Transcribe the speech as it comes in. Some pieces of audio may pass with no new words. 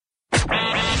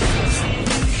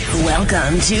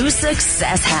Welcome to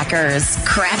Success Hackers,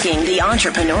 Cracking the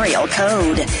Entrepreneurial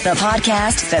Code, the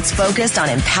podcast that's focused on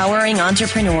empowering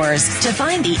entrepreneurs to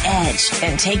find the edge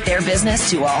and take their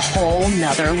business to a whole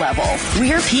nother level.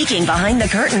 We're peeking behind the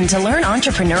curtain to learn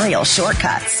entrepreneurial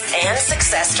shortcuts and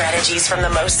success strategies from the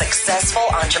most successful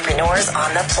entrepreneurs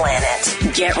on the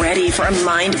planet. Get ready for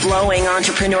mind-blowing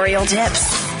entrepreneurial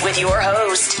tips with your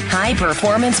host,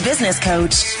 high-performance business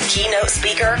coach, keynote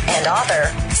speaker, and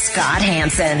author, Scott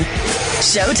Hanson.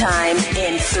 Showtime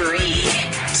in 3,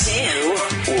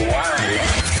 2,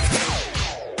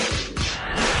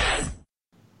 1.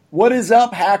 What is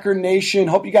up, Hacker Nation?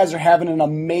 Hope you guys are having an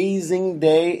amazing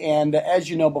day. And as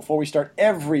you know, before we start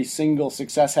every single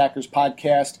Success Hackers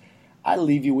podcast, I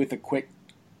leave you with a quick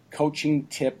coaching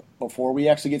tip before we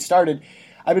actually get started.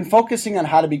 I've been focusing on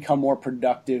how to become more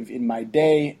productive in my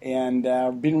day, and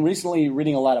been recently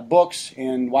reading a lot of books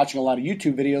and watching a lot of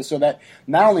YouTube videos so that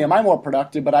not only am I more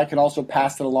productive, but I can also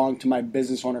pass it along to my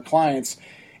business owner clients.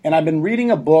 And I've been reading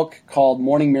a book called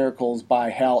Morning Miracles by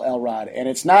Hal Elrod, and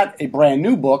it's not a brand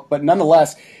new book, but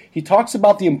nonetheless, he talks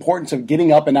about the importance of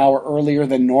getting up an hour earlier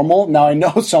than normal. Now, I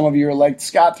know some of you are like,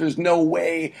 Scott, there's no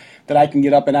way that I can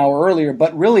get up an hour earlier,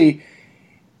 but really,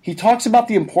 he talks about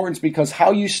the importance because how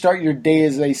you start your day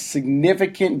is a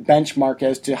significant benchmark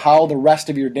as to how the rest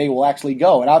of your day will actually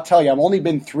go. And I'll tell you, I've only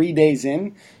been 3 days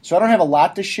in, so I don't have a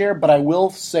lot to share, but I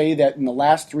will say that in the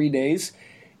last 3 days,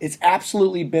 it's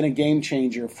absolutely been a game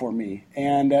changer for me.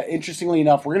 And interestingly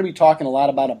enough, we're going to be talking a lot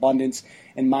about abundance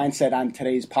and mindset on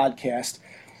today's podcast.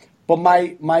 But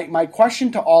my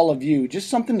question to all of you, just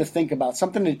something to think about,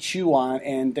 something to chew on,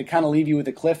 and to kind of leave you with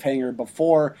a cliffhanger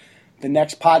before the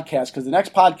next podcast, because the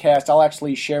next podcast I'll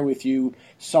actually share with you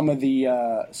some of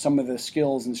the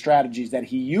skills and strategies that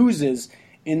he uses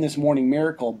in this morning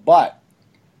miracle. But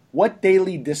what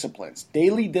daily disciplines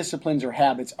or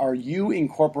habits are you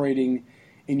incorporating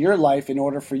in your life in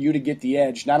order for you to get the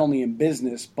edge, not only in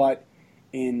business but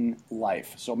in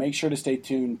life? So make sure to stay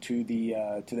tuned to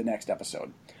the next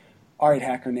episode. All right,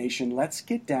 Hacker Nation, let's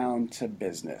get down to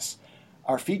business.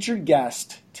 Our featured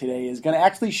guest today is going to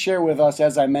actually share with us,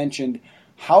 as I mentioned,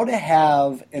 how to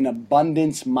have an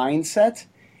abundance mindset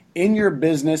in your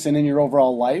business and in your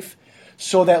overall life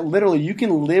so that literally you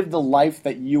can live the life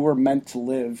that you were meant to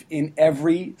live in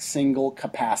every single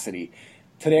capacity.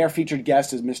 Today, our featured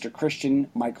guest is Mr. Christian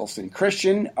Michelson.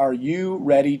 Christian, are you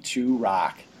ready to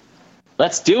rock?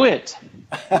 Let's do it.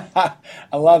 I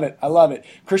love it.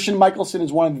 Christian Michelson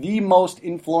is one of the most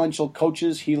influential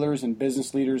coaches, healers, and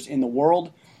business leaders in the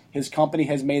world. His company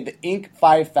has made the Inc.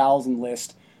 5000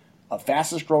 list of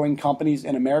fastest growing companies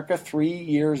in America 3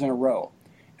 years in a row.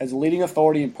 As a leading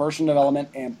authority in personal development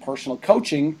and personal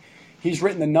coaching, he's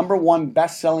written the #1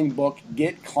 best-selling book,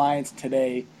 Get Clients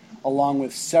Today, along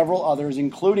with several others,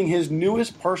 including his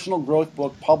newest personal growth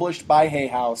book published by Hay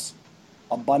House,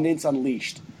 Abundance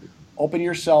Unleashed. Open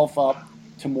yourself up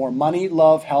to more money,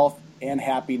 love, health, and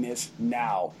happiness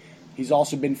now. He's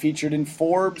also been featured in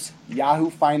Forbes, Yahoo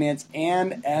Finance,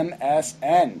 and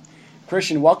MSN.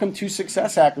 Christian, welcome to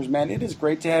Success Hackers, man. It is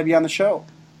great to have you on the show.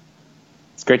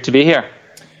 It's great to be here.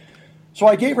 So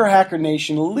I gave our Hacker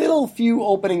Nation a few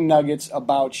opening nuggets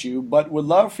about you, but would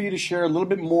love for you to share a little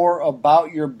bit more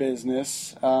about your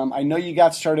business. I know you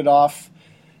got started off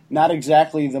not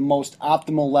exactly the most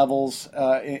optimal levels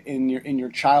in your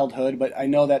childhood, but I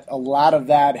know that a lot of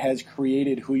that has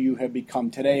created who you have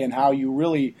become today and how you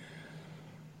really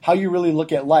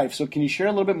look at life. So can you share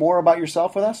a little bit more about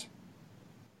yourself with us?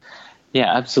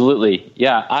 Yeah, absolutely.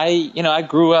 Yeah, I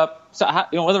grew up. So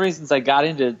one of the reasons I got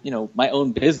into my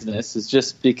own business is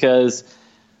just because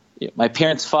my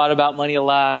parents fought about money a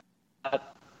lot.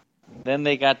 Then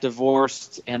they got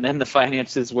divorced, and then the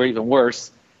finances were even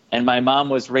worse. And my mom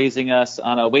was raising us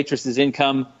on a waitress's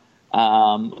income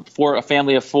for a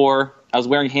family of 4. I was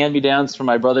wearing hand-me-downs from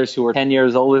my brothers who were 10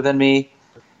 years older than me.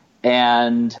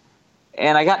 And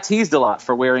I got teased a lot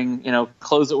for wearing,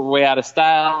 clothes that were way out of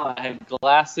style. I had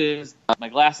glasses. My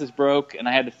glasses broke, and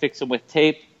I had to fix them with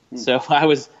tape. So I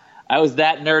was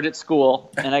that nerd at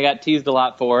school, and I got teased a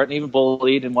lot for it, and even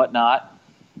bullied and whatnot.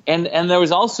 And there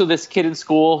was also this kid in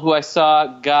school who I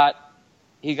saw got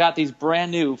these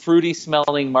brand new fruity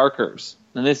smelling markers,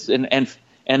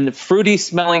 and fruity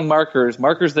smelling markers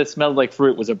that smelled like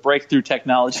fruit was a breakthrough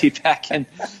technology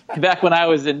back when I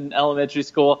was in elementary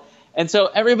school. And so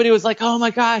everybody was like, "Oh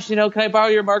my gosh, can I borrow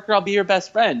your marker? I'll be your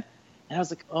best friend." And I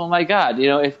was like, "Oh my God,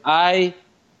 if I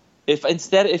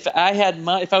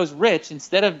was rich,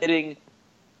 instead of getting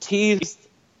teased,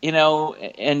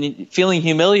 and feeling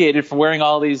humiliated for wearing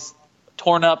all these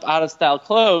torn up, out of style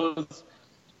clothes,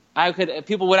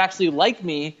 people would actually like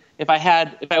me if I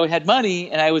had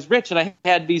money and I was rich and I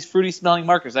had these fruity smelling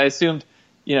markers, I assumed,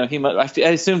 I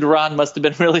assumed Ron must have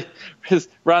been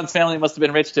Ron's family must have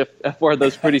been rich to afford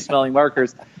those fruity smelling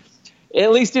markers.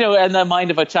 At least, in the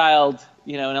mind of a child,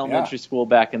 in elementary school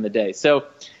back in the day. So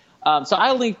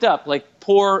I linked up, like,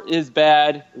 poor is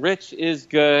bad, rich is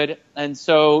good. And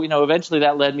so, eventually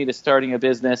that led me to starting a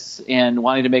business and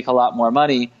wanting to make a lot more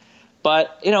money.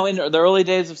 But, in the early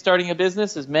days of starting a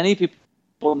business, as many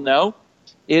people know,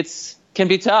 it can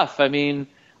be tough. I mean,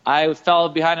 I fell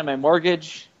behind on my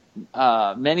mortgage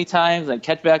many times. I'd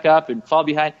catch back up and fall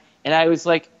behind. And I was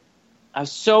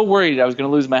so worried I was going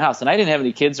to lose my house. And I didn't have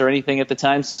any kids or anything at the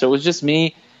time, so it was just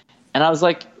me. And I was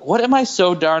like, what am I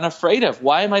so darn afraid of?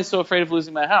 Why am I so afraid of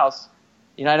losing my house?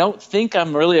 I don't think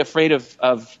I'm really afraid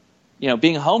of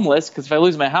being homeless, because if I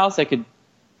lose my house, I could,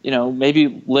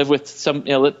 maybe live with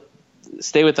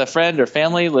stay with a friend or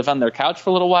family, live on their couch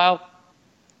for a little while.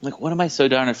 I'm like, what am I so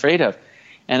darn afraid of?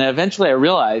 And eventually I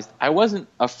realized I wasn't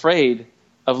afraid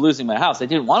of losing my house. I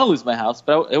didn't want to lose my house,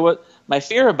 but my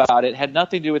fear about it had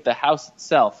nothing to do with the house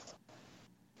itself.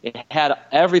 It had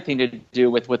everything to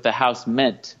do with what the house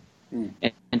meant.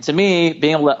 And to me,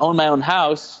 being able to own my own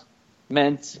house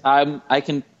meant I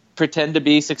can pretend to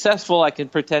be successful. I can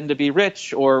pretend to be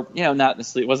rich, or, not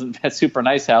necessarily. It wasn't a super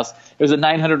nice house. It was a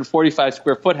 945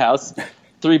 square foot house,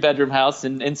 3-bedroom house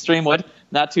in Streamwood,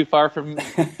 not too far from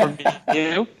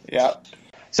you. Yeah.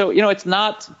 So, it's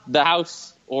not the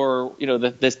house, or,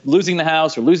 this losing the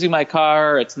house or losing my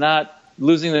car. It's not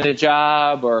losing the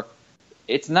job, or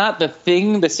it's not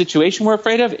the situation we're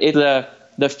afraid of. It's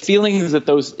the feelings that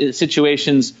those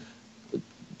situations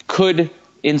could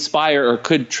inspire or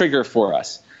could trigger for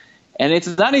us. And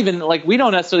it's not even like we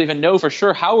don't necessarily even know for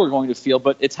sure how we're going to feel,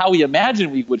 but it's how we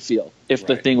imagine we would feel if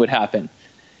the thing would happen.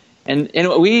 And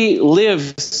we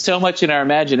live so much in our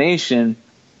imagination,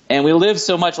 and we live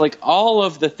so much, like, all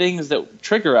of the things that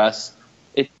trigger us,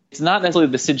 it's not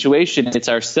necessarily the situation, it's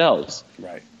ourselves.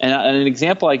 Right. And an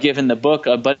example I give in the book,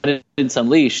 Abundance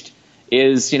Unleashed,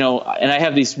 is, and I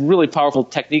have these really powerful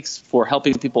techniques for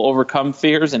helping people overcome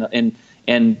fears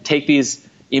and take these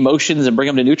emotions and bring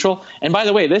them to neutral. And by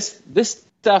the way,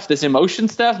 this emotion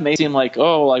stuff may seem like,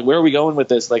 where are we going with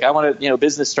this? Like, I want a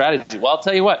business strategy. Well, I'll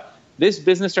tell you what, this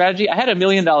business strategy, I had $1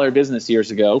 million business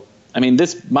years ago. I mean,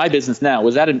 my business now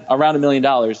was at around $1 million.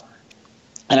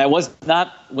 And I was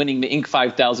not winning the Inc.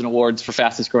 5000 awards for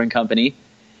fastest growing company.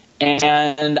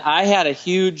 And I had a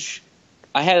huge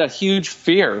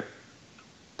fear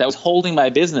that was holding my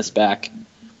business back.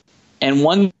 And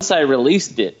once I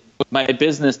released it, my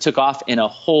business took off in to a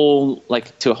whole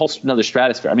another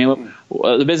stratosphere. I mean,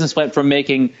 the business went from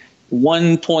making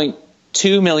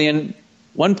 $1.2 million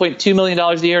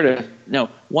a year to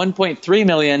 $1.3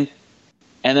 million.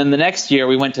 And then the next year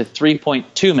we went to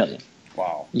 $3.2 million.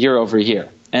 Wow. Year over year.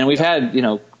 And we've had,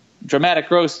 dramatic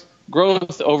growth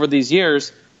over these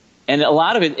years. And a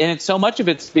lot of it, and so much of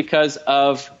it's because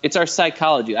it's our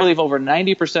psychology. I believe over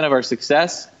 90% of our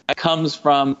success comes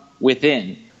from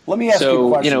within. Let me ask you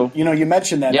a question. You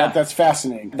mentioned that. Yeah. That's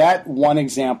fascinating. That one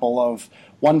example of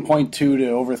 1.2 to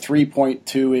over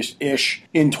 3.2-ish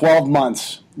in 12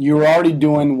 months, you were already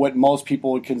doing what most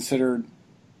people would consider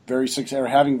very success, or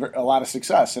having a lot of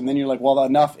success. And then you're like, well,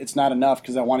 it's not enough,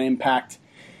 because I want to impact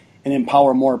and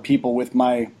empower more people with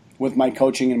my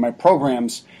coaching and my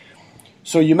programs.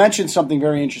 So you mentioned something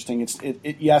very interesting.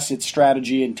 Yes, it's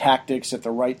strategy and tactics at the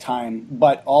right time,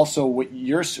 but also what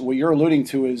you're alluding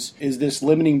to is this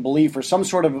limiting belief, or some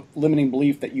sort of limiting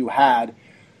belief that you had.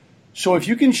 So if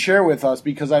you can share with us,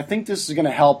 because I think this is going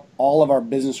to help all of our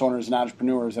business owners and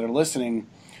entrepreneurs that are listening,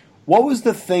 what was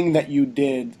the thing that you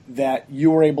did that you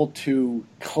were able to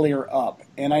clear up?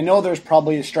 And I know there's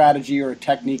probably a strategy or a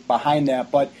technique behind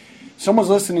that, but someone's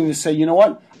listening to say, you know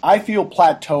what? I feel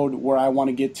plateaued where I want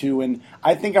to get to, and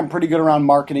I think I'm pretty good around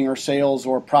marketing or sales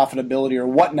or profitability or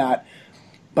whatnot,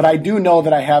 but I do know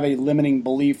that I have a limiting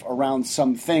belief around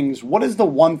some things. What is the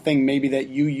one thing maybe that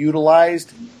you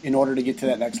utilized in order to get to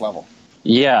that next level?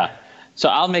 Yeah. So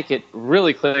I'll make it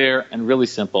really clear and really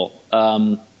simple.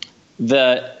 The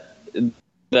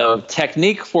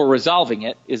technique for resolving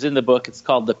it is in the book. It's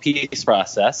called the peace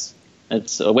process.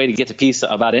 It's a way to get to peace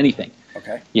about anything.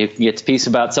 Okay. You can get to peace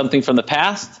about something from the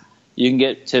past. You can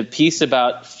get to peace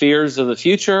about fears of the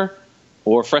future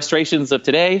or frustrations of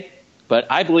today. But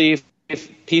I believe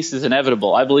peace is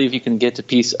inevitable. I believe you can get to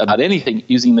peace about anything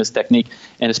using this technique,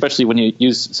 and especially when you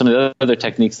use some of the other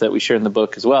techniques that we share in the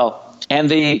book as well. And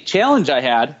the challenge I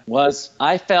had was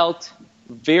I felt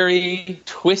very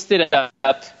twisted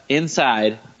up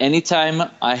inside anytime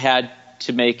I had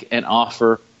to make an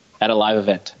offer at a live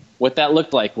event. what that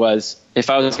looked like was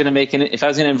if I was going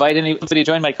to invite anybody to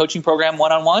join my coaching program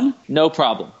one-on-one, no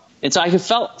problem. And so I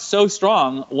felt so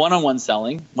strong one-on-one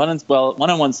selling,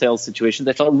 one-on-one sales situations.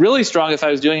 I felt really strong if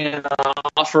I was doing an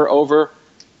offer over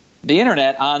the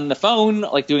internet on the phone,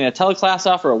 like doing a teleclass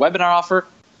offer, a webinar offer.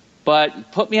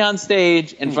 But put me on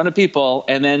stage in front of people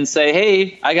and then say,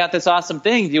 hey, I got this awesome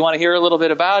thing. Do you want to hear a little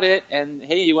bit about it? And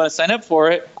hey, you want to sign up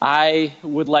for it? I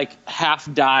would like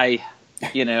half die,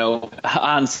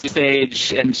 on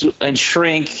stage and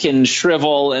shrink and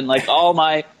shrivel and like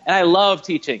and I love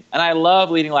teaching and I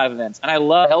love leading live events and I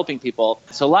love helping people.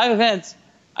 So live events,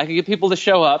 I could get people to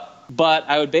show up, but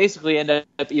I would basically end up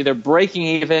either breaking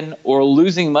even or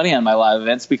losing money on my live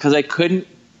events because I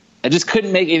just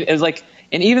couldn't make it. It was like,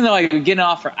 and even though I could get an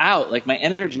offer out, like my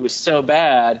energy was so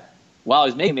bad while I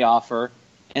was making the offer.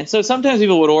 And so sometimes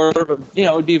people would order, but, it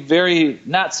would be very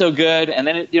not so good. And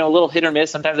then, a little hit or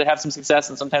miss. Sometimes I'd have some success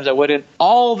and sometimes I wouldn't.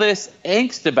 All this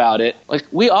angst about it, like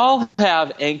we all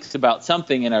have angst about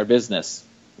something in our business.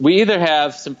 We either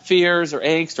have some fears or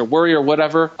angst or worry or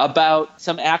whatever about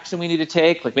some action we need to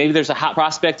take. Like maybe there's a hot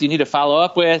prospect you need to follow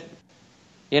up with.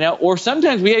 Or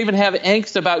sometimes we even have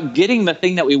angst about getting the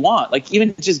thing that we want, like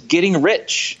even just getting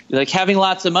rich, like having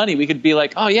lots of money. We could be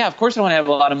like, oh, yeah, of course I want to have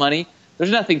a lot of money.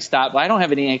 There's nothing stopped. I don't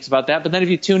have any angst about that. But then if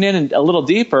you tune in and a little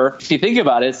deeper, if you think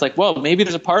about it, it's like, well, maybe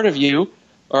there's a part of you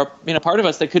or part of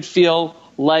us that could feel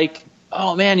like,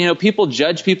 oh, man, people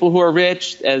judge people who are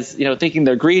rich as, thinking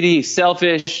they're greedy,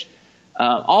 selfish,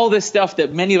 all this stuff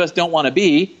that many of us don't want to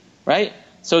be, right?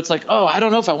 So it's like, oh, I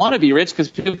don't know if I want to be rich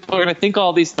because people are going to think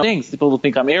all these things. People will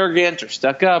think I'm arrogant or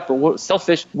stuck up or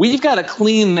selfish. We've got to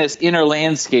clean this inner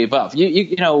landscape up.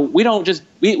 We don't just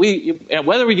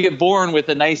whether we get born with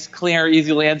a nice, clear,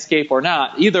 easy landscape or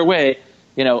not. Either way,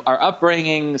 our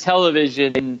upbringing,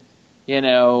 television,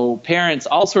 parents,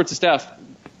 all sorts of stuff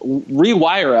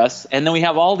rewire us, and then we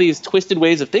have all these twisted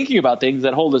ways of thinking about things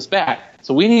that hold us back.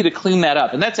 So we need to clean that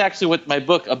up, and that's actually what my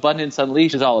book Abundance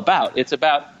Unleashed is all about. It's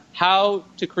about how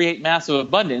to create massive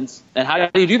abundance. And how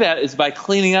do you do that is by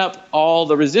cleaning up all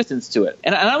the resistance to it.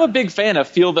 And I'm a big fan of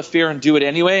feel the fear and do it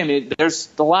anyway. I mean, there's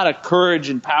a lot of courage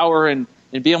and power and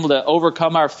being able to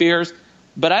overcome our fears.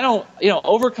 But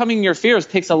overcoming your fears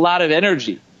takes a lot of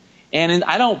energy. And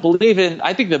I don't believe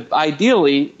I think that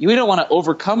ideally, we don't want to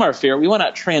overcome our fear. We want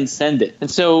to transcend it.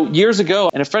 And so years ago,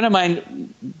 and a friend of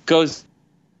mine goes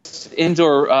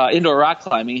indoor rock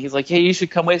climbing. He's like, hey, you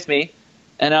should come with me.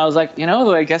 And I was like,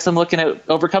 I guess I'm looking at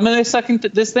overcoming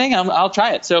this thing. I'll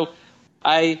try it. So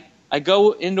I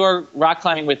go indoor rock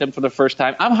climbing with him for the first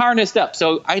time. I'm harnessed up,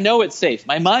 so I know it's safe.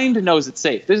 My mind knows it's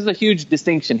safe. This is a huge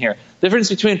distinction here. The difference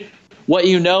between what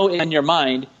you know in your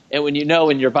mind and when you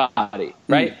know in your body,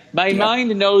 right? My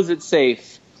mind knows it's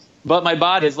safe, but my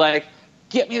body is like,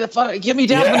 get me down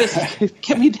from this,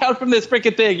 get me down from this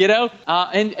freaking thing,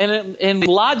 And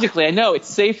logically, I know it's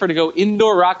safer to go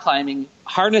indoor rock climbing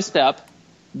harnessed up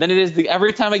than it is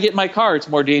every time I get in my car. It's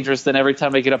more dangerous than every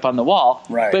time I get up on the wall.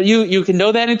 Right. But you can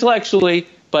know that intellectually,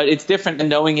 but it's different than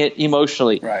knowing it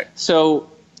emotionally. Right.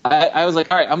 So I was like,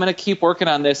 all right, I'm going to keep working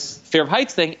on this fear of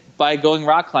heights thing by going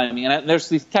rock climbing. And there's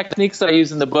these techniques that I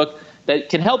use in the book that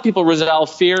can help people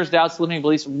resolve fears, doubts, limiting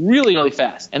beliefs really, really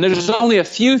fast. And there's only a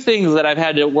few things that I've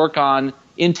had to work on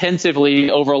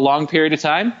intensively over a long period of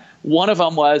time. One of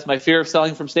them was my fear of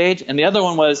selling from stage, and the other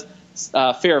one was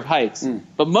fear of heights.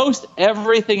 But most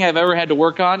everything I've ever had to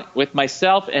work on with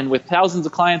myself and with thousands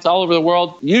of clients all over the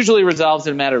world usually resolves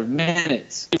in a matter of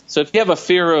minutes. So if you have a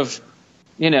fear of,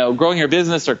 growing your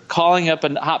business or calling up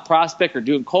a hot prospect or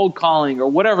doing cold calling or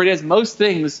whatever it is, most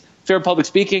things, fear of public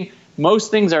speaking, most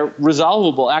things are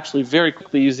resolvable actually very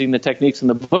quickly using the techniques in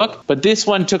the book. But this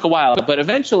one took a while. But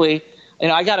eventually,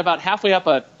 I got about halfway up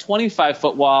a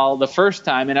 25-foot wall the first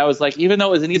time, and I was like, even though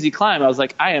it was an easy climb, I was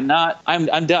like, I'm done.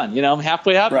 I'm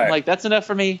halfway up. Right. I'm like, that's enough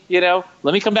for me. Let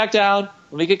me come back down.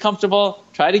 Let me get comfortable.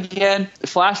 Try it again.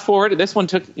 Flash forward. This one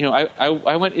took,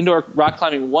 I went indoor rock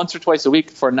climbing once or twice a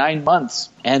week for 9 months.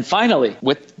 And finally,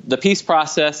 with the peace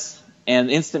process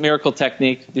and instant miracle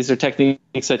technique, these are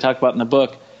techniques I talk about in the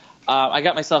book, I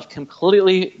got myself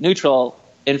completely neutral.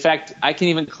 In fact, I can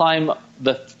even climb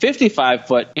the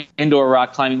 55-foot indoor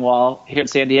rock climbing wall here in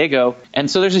San Diego.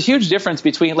 And so there's a huge difference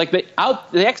between, the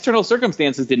external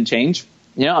circumstances didn't change.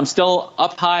 I'm still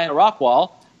up high on a rock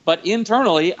wall, but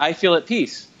internally I feel at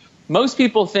peace. Most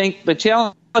people think the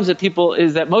challenge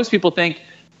that most people think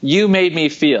you made me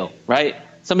feel, right?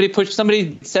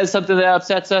 Somebody says something that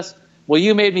upsets us. Well,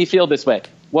 you made me feel this way.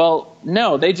 Well,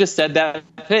 no, they just said that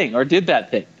thing or did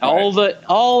that thing. Right.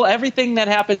 Everything that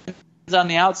happens on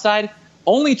the outside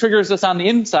only triggers us on the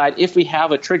inside if we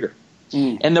have a trigger.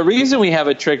 And the reason we have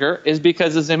a trigger is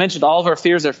because, as I mentioned, all of our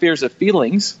fears are fears of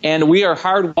feelings, and we are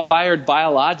hardwired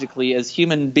biologically as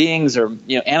human beings or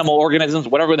animal organisms,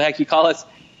 whatever the heck you call us,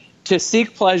 to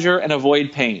seek pleasure and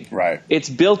avoid pain. Right. It's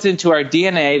built into our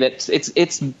DNA that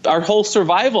it's our whole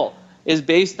survival is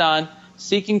based on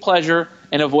seeking pleasure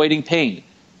and avoiding pain.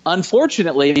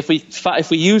 Unfortunately, if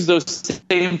we use those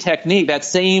same technique, that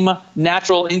same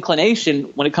natural inclination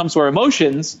when it comes to our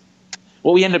emotions,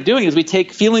 what we end up doing is we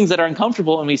take feelings that are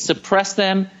uncomfortable and we suppress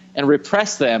them and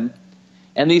repress them.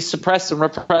 And these suppressed and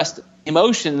repressed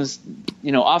emotions,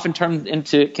 often can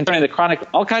turn into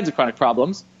all kinds of chronic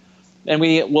problems. And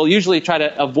we will usually try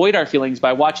to avoid our feelings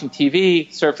by watching TV,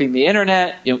 surfing the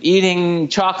internet, eating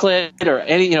chocolate or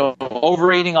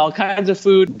overeating all kinds of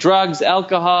food, drugs,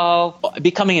 alcohol.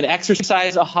 Becoming an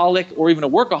exercise-aholic or even a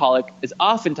workaholic is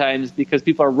oftentimes because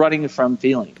people are running from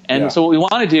feeling. And so what we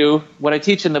want to do, what I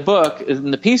teach in the book, is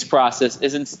in the peace process,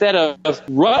 is instead of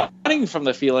running from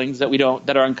the feelings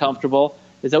that are uncomfortable,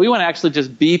 is that we want to actually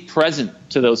just be present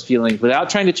to those feelings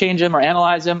without trying to change them or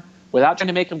analyze them, without trying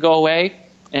to make them go away.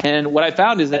 And what I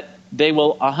found is that they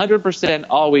will 100%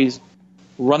 always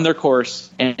run their course,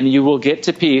 and you will get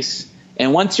to peace.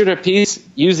 And once you're to peace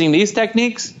using these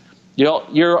techniques,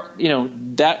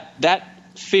 that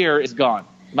fear is gone.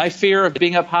 My fear of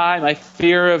being up high, my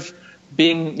fear of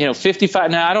being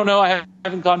 55. Now I don't know. I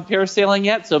haven't gone parasailing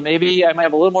yet, so maybe I might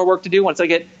have a little more work to do once I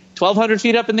get 1,200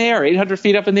 feet up in the air or 800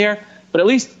 feet up in the air. But at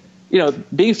least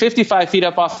being 55 feet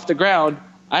up off the ground,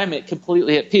 I'm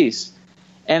completely at peace.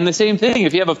 And the same thing,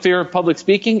 if you have a fear of public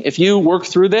speaking, if you work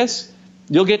through this,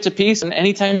 you'll get to peace. And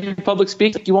anytime you public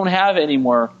speak, you won't have any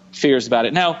more fears about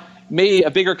it. Now, maybe a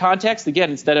bigger context,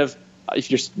 again, instead of if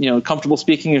you're comfortable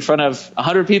speaking in front of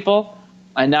 100 people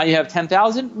and now you have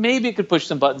 10,000, maybe it could push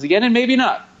some buttons again and maybe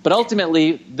not. But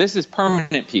ultimately, this is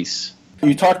permanent peace.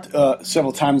 You talked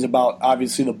several times about,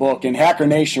 obviously, the book. In Hacker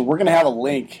Nation, we're going to have a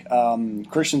link.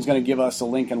 Christian's going to give us a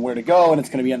link on where to go, and it's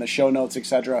going to be in the show notes,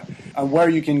 etc., on where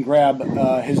you can grab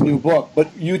his new book.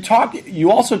 But you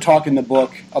also talk in the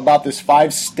book about this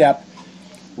 5-step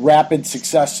rapid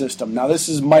success system. Now,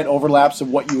 this might overlaps of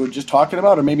what you were just talking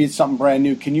about, or maybe it's something brand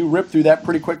new. Can you rip through that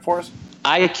pretty quick for us?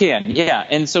 I can, yeah.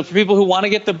 And so for people who want to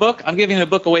get the book, I'm giving the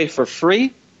book away for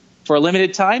free for a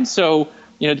limited time. So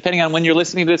depending on when you're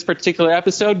listening to this particular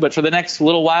episode, but for the next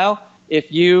little while,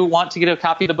 if you want to get a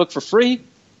copy of the book for free,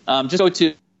 just go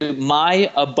to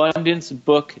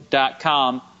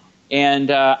myabundancebook.com, and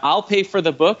I'll pay for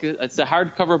the book. It's a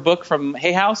hardcover book from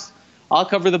Hay House. I'll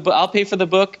pay for the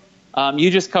book. You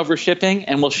just cover shipping,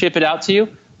 and we'll ship it out to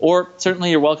you. Or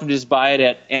certainly you're welcome to just buy it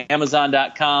at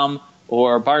Amazon.com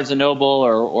or Barnes & Noble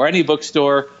or any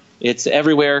bookstore. It's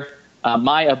everywhere.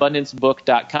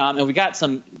 myabundancebook.com, and we got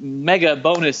some mega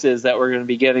bonuses that we're going to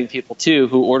be giving people too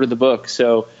who order the book.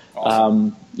 So,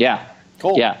 awesome.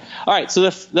 Cool. Yeah. All right. So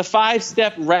the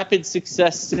 5-step rapid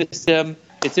success system,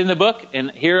 it's in the book, and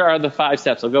here are the 5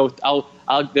 steps.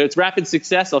 It's rapid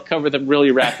success. I'll cover them really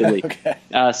rapidly. Okay.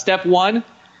 Step 1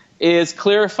 is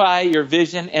clarify your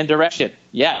vision and direction.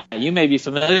 Yeah, you may be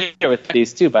familiar with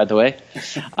these too, by the way.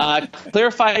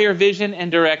 Clarify your vision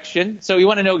and direction. So you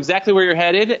want to know exactly where you're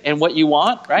headed and what you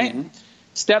want, right? Mm-hmm.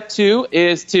 Step 2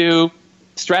 is to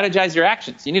strategize your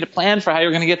actions. You need a plan for how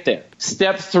you're going to get there.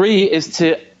 Step 3 is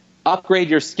to upgrade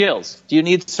your skills. Do you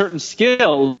need certain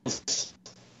skills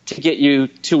to get you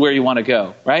to where you want to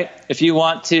go, right? If you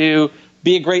want to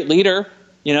be a great leader,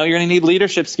 you're going to need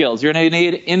leadership skills. You're going to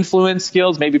need influence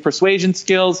skills, maybe persuasion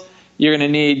skills. You're going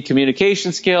to need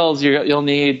communication skills. You'll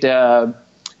need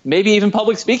maybe even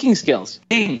public speaking skills.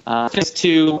 Just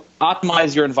to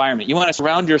optimize your environment. You want to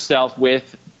surround yourself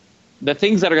with the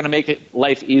things that are going to make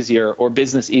life easier or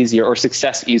business easier or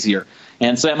success easier.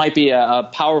 And so that might be a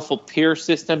powerful peer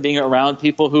system, being around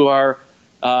people who are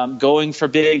going for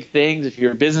big things. If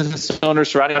you're a business owner,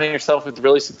 surrounding yourself with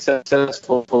really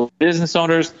successful business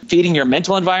owners, feeding your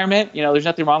mental environment. There's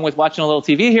nothing wrong with watching a little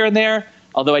TV here and there.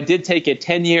 Although I did take a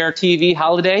 10-year TV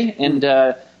holiday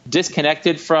and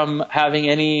disconnected from having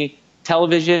any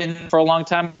television for a long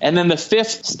time. And then the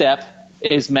 5th step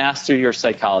is master your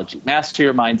psychology, master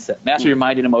your mindset, master your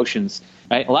mind and emotions.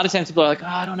 Right? A lot of times people are like,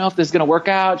 I don't know if this is going to work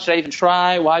out. Should I even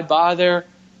try? Why bother?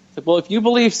 Well, if you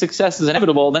believe success is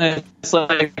inevitable, then it's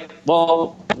like,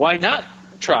 well, why not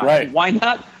try? Right. Why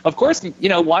not? Of course,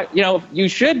 you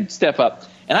should step up.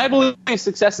 And I believe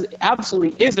success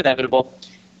absolutely is inevitable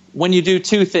when you do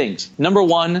 2 things. Number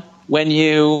 1, when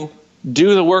you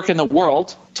do the work in the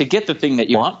world to get the thing that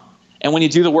you want, and when you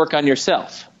do the work on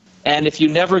yourself. And if you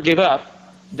never give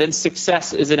up, then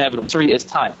success is inevitable. 3 is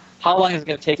time. How long is it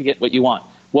going to take to get what you want?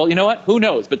 Well, you know what? Who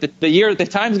knows? But the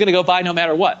time's going to go by no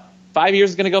matter what. 5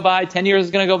 years is going to go by, 10 years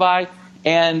is going to go by.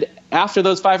 And after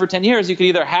those 5 or 10 years, you could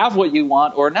either have what you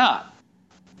want or not.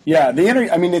 Yeah,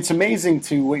 it's amazing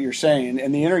to what you're saying,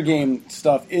 and the inner game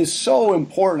stuff is so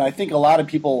important. I think a lot of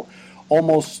people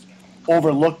almost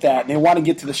overlook that, and they want to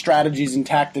get to the strategies and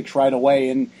tactics right away.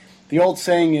 And the old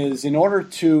saying is, in order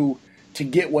to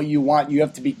get what you want, you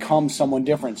have to become someone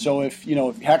different. So if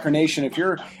Hacker Nation, if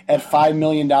you're at $5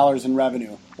 million in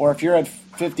revenue, or if you're at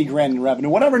 50 grand in revenue,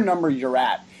 whatever number you're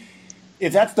at,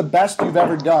 if that's the best you've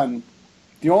ever done,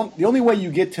 the only way you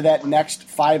get to that next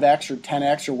 5x or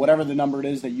 10x or whatever the number it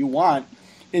is that you want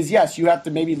is, yes, you have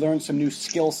to maybe learn some new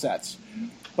skill sets.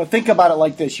 But think about it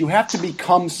like this. You have to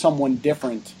become someone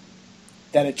different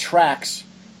that attracts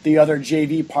the other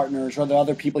JV partners or the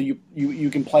other people you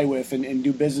can play with and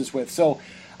do business with. So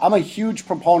I'm a huge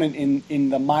proponent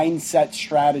in the mindset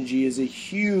strategy is a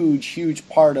huge, huge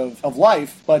part of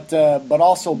life, but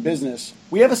also business.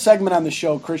 We have a segment on the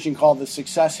show, Christian, called The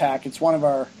Success Hack. It's one of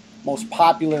our most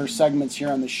popular segments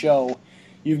here on the show.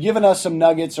 You've given us some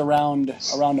nuggets around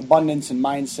abundance and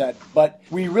mindset, but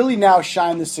we really now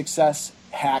shine the Success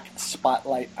Hack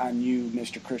spotlight on you,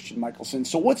 Mr. Christian Michelson.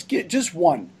 So let's get just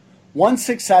one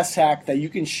success hack that you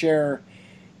can share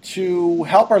to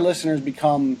help our listeners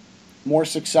become more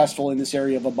successful in this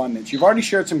area of abundance. You've already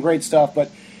shared some great stuff,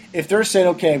 but if they're saying,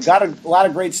 okay, I've got a lot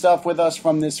of great stuff with us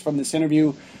from this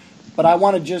interview, but I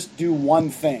want to just do one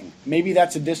thing. Maybe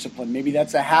that's a discipline. Maybe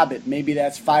that's a habit. Maybe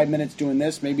that's 5 minutes doing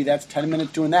this. Maybe that's 10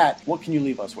 minutes doing that. What can you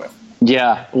leave us with?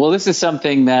 Yeah, well, this is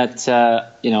something that,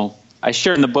 I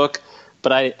share in the book,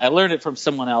 but I learned it from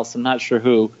someone else. I'm not sure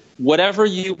who. Whatever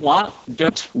you want,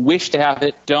 don't wish to have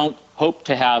it. Don't hope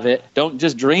to have it. Don't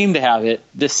just dream to have it.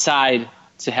 Decide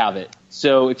to have it.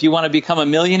 So if you want to become a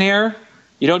millionaire,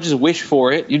 you don't just wish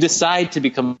for it. You decide to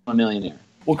become a millionaire.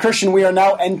 Well, Christian, we are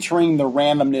now entering the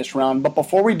randomness round. But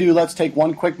before we do, let's take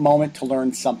one quick moment to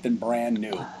learn something brand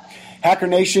new. Hacker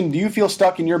Nation, do you feel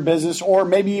stuck in your business or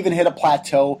maybe even hit a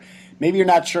plateau? Maybe you're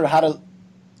not sure how to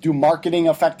do marketing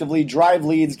effectively, drive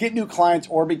leads, get new clients,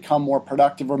 or become more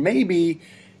productive. Or maybe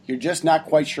you're just not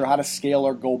quite sure how to scale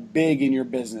or go big in your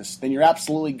business. Then you're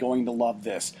absolutely going to love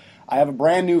this. I have a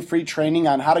brand new free training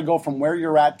on how to go from where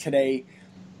you're at today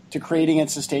to creating and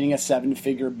sustaining a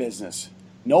 7-figure business.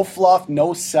 No fluff,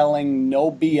 no selling,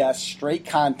 no BS, straight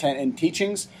content and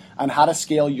teachings on how to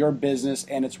scale your business,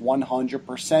 and it's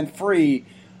 100% free.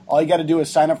 All you got to do is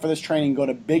sign up for this training. Go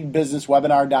to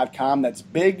bigbusinesswebinar.com. That's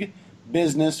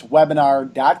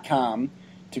bigbusinesswebinar.com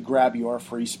to grab your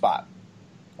free spot.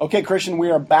 Okay, Christian,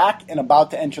 we are back and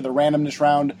about to enter the randomness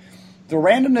round. The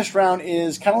randomness round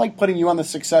is kind of like putting you on the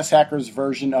Success Hackers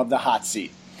version of the hot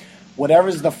seat.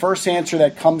 Whatever's the first answer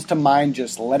that comes to mind,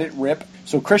 just let it rip.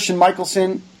 So, Christian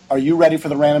Michelson, are you ready for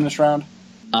the randomness round?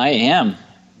 I am.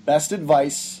 Best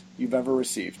advice you've ever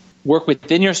received? Work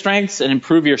within your strengths and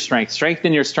improve your strengths.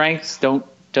 Strengthen your strengths. Don't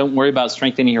worry about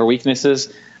strengthening your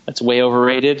weaknesses. That's way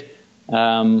overrated.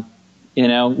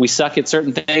 We suck at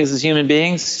certain things as human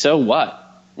beings. So what?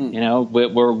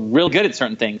 We're real good at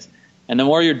certain things. And the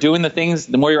more you're doing the things,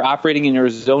 the more you're operating in your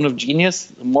zone of genius,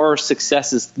 the more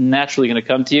success is naturally going to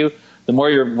come to you. The more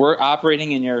we're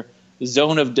operating in your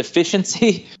zone of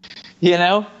deficiency,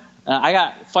 I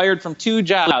got fired from 2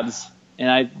 jobs,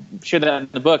 and I shared that in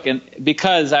the book, and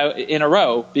because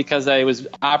I was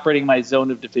operating my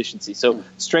zone of deficiency. So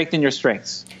strengthen your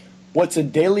strengths. What's a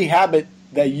daily habit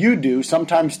that you do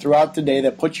sometimes throughout the day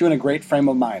that puts you in a great frame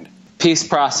of mind? Peace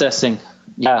processing.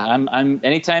 Yeah, I'm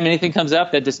anytime anything comes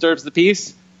up that disturbs the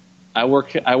peace, I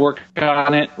work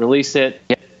on it, release it,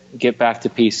 get back to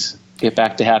peace, get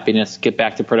back to happiness, get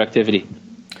back to productivity.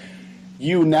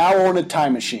 You now own a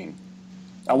time machine.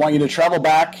 I want you to travel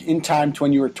back in time to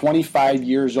when you were 25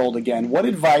 years old again. What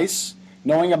advice,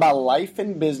 knowing about life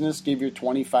and business, give your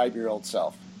 25-year-old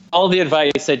self? All the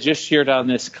advice I just shared on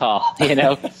this call.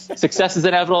 Success is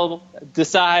inevitable.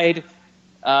 Decide.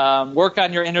 Work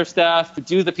on your inner stuff,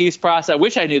 do the peace process. I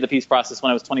wish I knew the peace process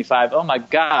when I was 25. Oh my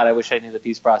God, I wish I knew the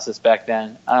peace process back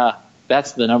then.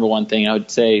 That's the number one thing I would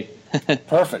say.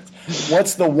 Perfect.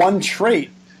 What's the one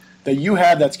trait that you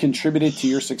have that's contributed to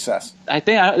your success? I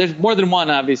think there's more than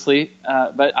one, obviously,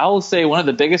 but I will say one of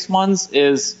the biggest ones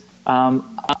is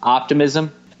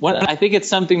optimism. I think it's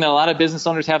something that a lot of business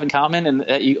owners have in common and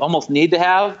that you almost need to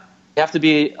have. You have to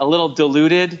be a little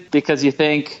deluded because you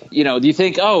think,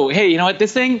 oh, hey, you know what,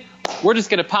 this thing, we're just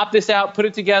going to pop this out, put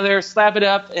it together, slap it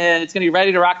up, and it's going to be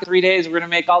ready to rock in 3 days. We're going to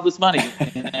make all this money,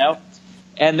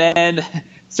 And then,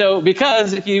 so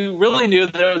because if you really knew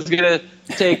that it was going to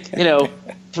take,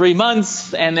 3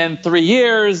 months and then 3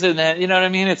 years and then, you know what I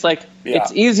mean? It's like,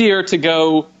 It's easier to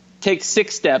go take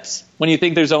 6 steps when you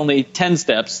think there's only 10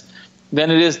 steps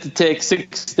than it is to take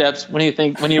 6 steps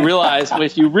when you realize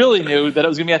if you really knew that it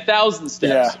was going to be 1,000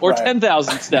 steps or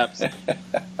 10,000 steps.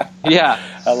 Yeah.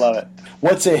 I love it.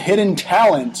 What's a hidden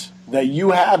talent that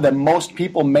you have that most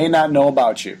people may not know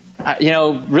about you?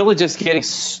 Really just getting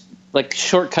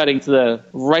shortcutting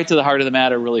right to the heart of the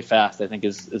matter really fast, I think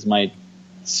is my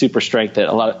super strength that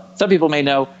some people may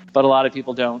know, but a lot of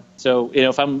people don't. So,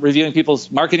 if I'm reviewing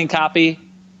people's marketing copy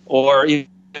or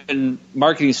even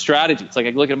marketing strategy, it's like I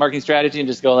look at a marketing strategy and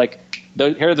just go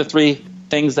here are the 3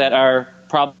 things that are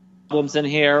problems in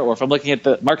here. Or if I'm looking at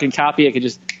the marketing copy, I could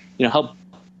just, help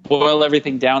boil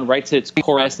everything down right to its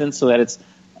core essence so that it's,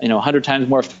 100 times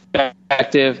more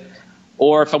effective.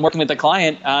 Or if I'm working with the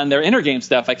client on their inner game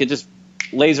stuff, I could just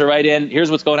laser right in. Here's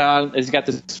what's going on. He's got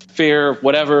this fear of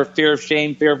whatever, fear of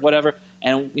shame, fear of whatever,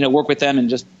 and work with them and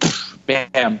just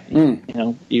bam,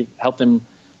 you help them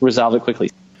resolve it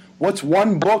quickly. What's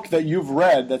one book that you've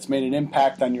read that's made an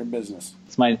impact on your business?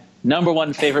 It's my number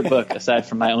one favorite book aside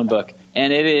from my own book,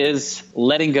 and it is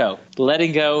Letting Go.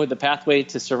 Letting Go: The Pathway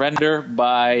to Surrender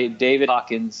by David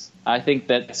Hawkins. I think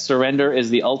that surrender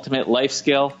is the ultimate life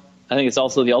skill. I think it's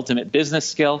also the ultimate business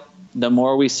skill. The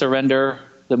more we surrender,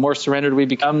 the more surrendered we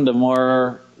become,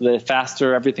 the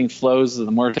faster everything flows, the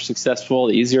more successful,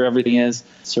 the easier everything is.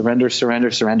 Surrender,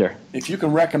 surrender, surrender. If you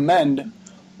can recommend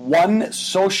one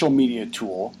social media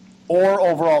tool or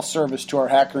overall service to our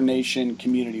Hacker Nation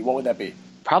community, what would that be?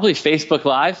 Probably Facebook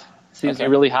Live. Seems to be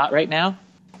really hot right now.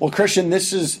 Well, Christian,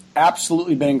 this has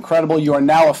absolutely been incredible. You are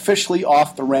now officially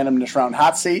off the randomness round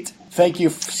hot seat. Thank you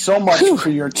so much for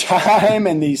your time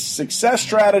and these success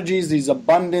strategies, these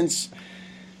abundance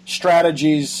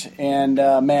strategies. And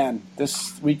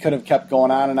we could have kept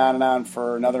going on and on and on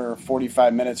for another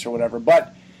 45 minutes or whatever.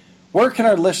 But where can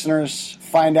our listeners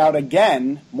find out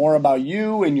again more about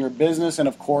you and your business and,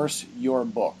 of course, your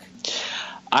book?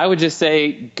 I would just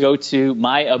say go to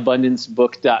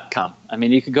myabundancebook.com. I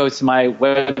mean, you could go to my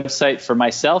website for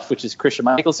myself, which is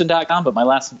christianmichelson.com, but my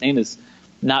last name is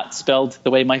not spelled the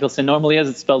way Michelson normally is.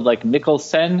 It's spelled like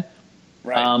Michelson.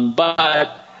 Right.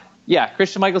 But yeah,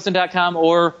 christianmichelson.com,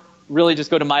 or really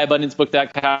just go to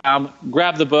myabundancebook.com,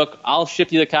 grab the book. I'll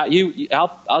ship you the copy.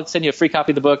 I'll send you a free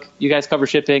copy of the book. You guys cover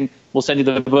shipping. We'll send you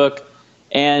the book.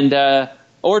 And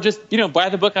or just, buy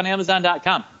the book on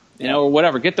Amazon.com, or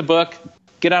whatever. Get the book.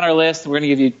 Get on our list. We're going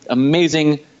to give you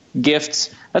amazing gifts.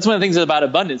 That's one of the things about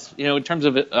abundance, in terms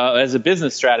of as a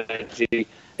business strategy.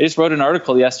 I just wrote an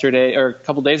article yesterday or a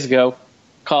couple days ago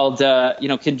called,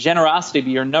 can generosity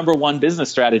be your number one business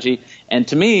strategy? And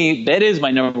to me, that is my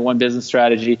number one business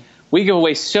strategy. We give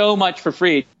away so much for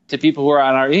free to people who are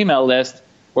on our email list,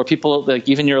 or people like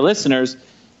even your listeners.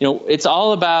 It's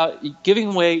all about giving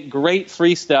away great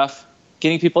free stuff,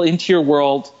 getting people into your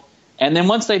world. And then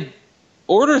once they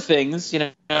order things,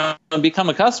 and become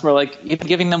a customer, even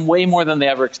giving them way more than they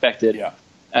ever expected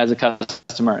as a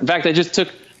customer. In fact, I just took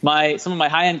some of my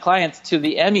high-end clients to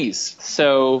the Emmys.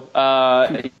 So,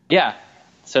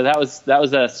 so that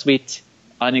was a sweet,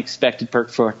 unexpected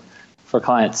perk for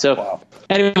clients. So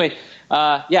Anyway,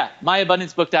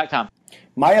 myabundancebook.com.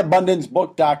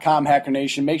 myabundancebook.com, Hacker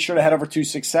Nation. Make sure to head over to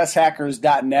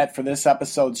successhackers.net for this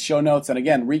episode's show notes. And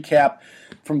again, recap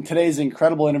from today's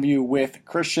incredible interview with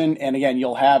Christian. And again,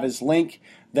 you'll have his link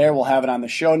there. We'll have it on the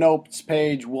show notes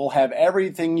page. We'll have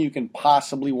everything you can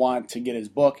possibly want to get his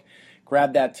book.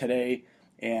 Grab that today.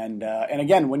 And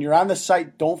again, when you're on the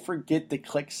site, don't forget to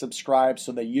click subscribe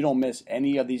so that you don't miss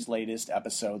any of these latest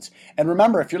episodes. And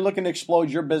remember, if you're looking to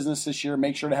explode your business this year,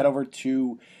 make sure to head over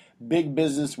to Big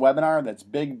Business Webinar. That's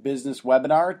Big Business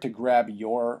Webinar to grab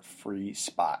your free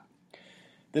spot.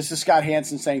 This is Scott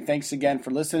Hanson saying thanks again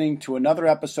for listening to another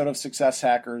episode of Success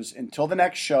Hackers. Until the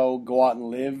next show, go out and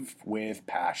live with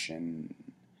passion.